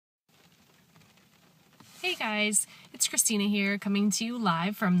Hey guys, it's Christina here coming to you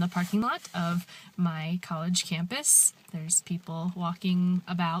live from the parking lot of my college campus. There's people walking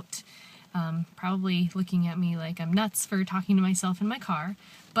about, probably looking at me like I'm nuts for talking to myself in my car,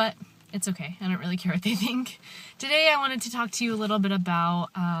 but it's okay. I don't really care what they think. Today I wanted to talk to you a little bit about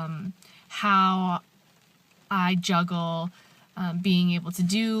how I juggle being able to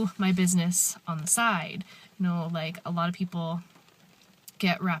do my business on the side. You know, like a lot of people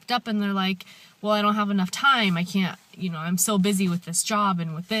get wrapped up and they're like, well, I don't have enough time. I can't, I'm so busy with this job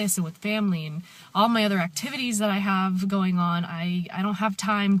and with this and with family and all my other activities that I have going on. I don't have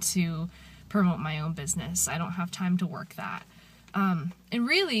time to promote my own business. I don't have time to work that. And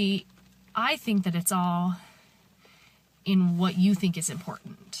really, I think that it's all in what you think is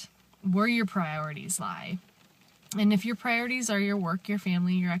important, where your priorities lie. And if your priorities are your work, your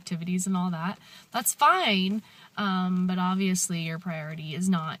family, your activities, and all that, that's fine. But obviously your priority is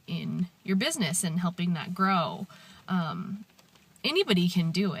not in your business and helping that grow. Anybody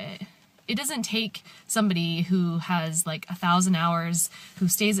can do it. It doesn't take somebody who has like 1,000 hours, who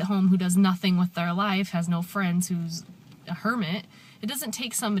stays at home, who does nothing with their life, has no friends, who's a hermit. It doesn't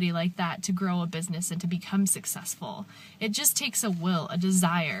take somebody like that to grow a business and to become successful. It just takes a will, a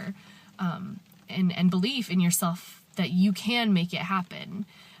desire, and belief in yourself that you can make it happen.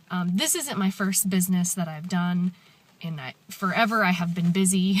 This isn't my first business that I've done, and forever I have been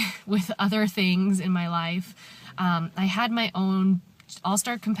busy with other things in my life. I had my own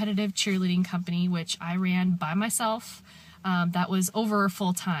all-star competitive cheerleading company, which I ran by myself. That was over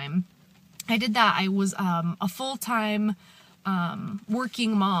full-time. I did that. I was a full-time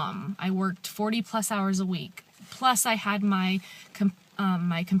working mom. I worked 40 plus hours a week. Plus I had my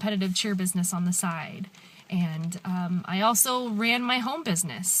competitive cheer business on the side. And I also ran my home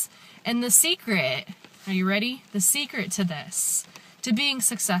business. And the secret, are you ready? The secret to this, to being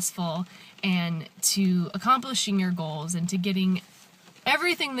successful and to accomplishing your goals and to getting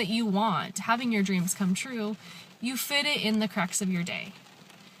everything that you want, having your dreams come true, you fit it in the cracks of your day.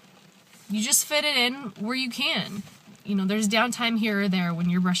 You just fit it in where you can. There's downtime here or there when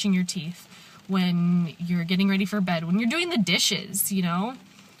you're brushing your teeth, when you're getting ready for bed, when you're doing the dishes,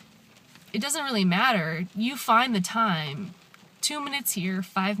 It doesn't really matter. You find the time. 2 minutes here,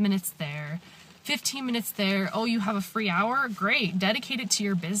 5 minutes there, 15 minutes there. Oh, you have a free hour? Great. Dedicate it to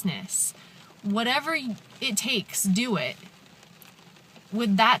your business. Whatever it takes, do it.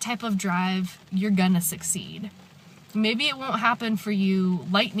 With that type of drive, you're gonna succeed. Maybe it won't happen for you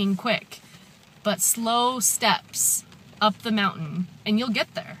lightning quick, but slow steps up the mountain and you'll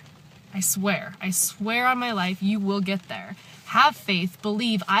get there. I swear on my life, you will get there. Have faith,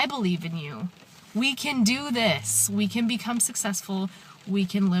 believe, I believe in you. We can do this. We can become successful. We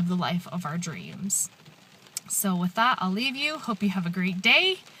can live the life of our dreams. So with that, I'll leave you. Hope you have a great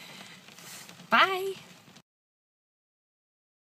day. Bye.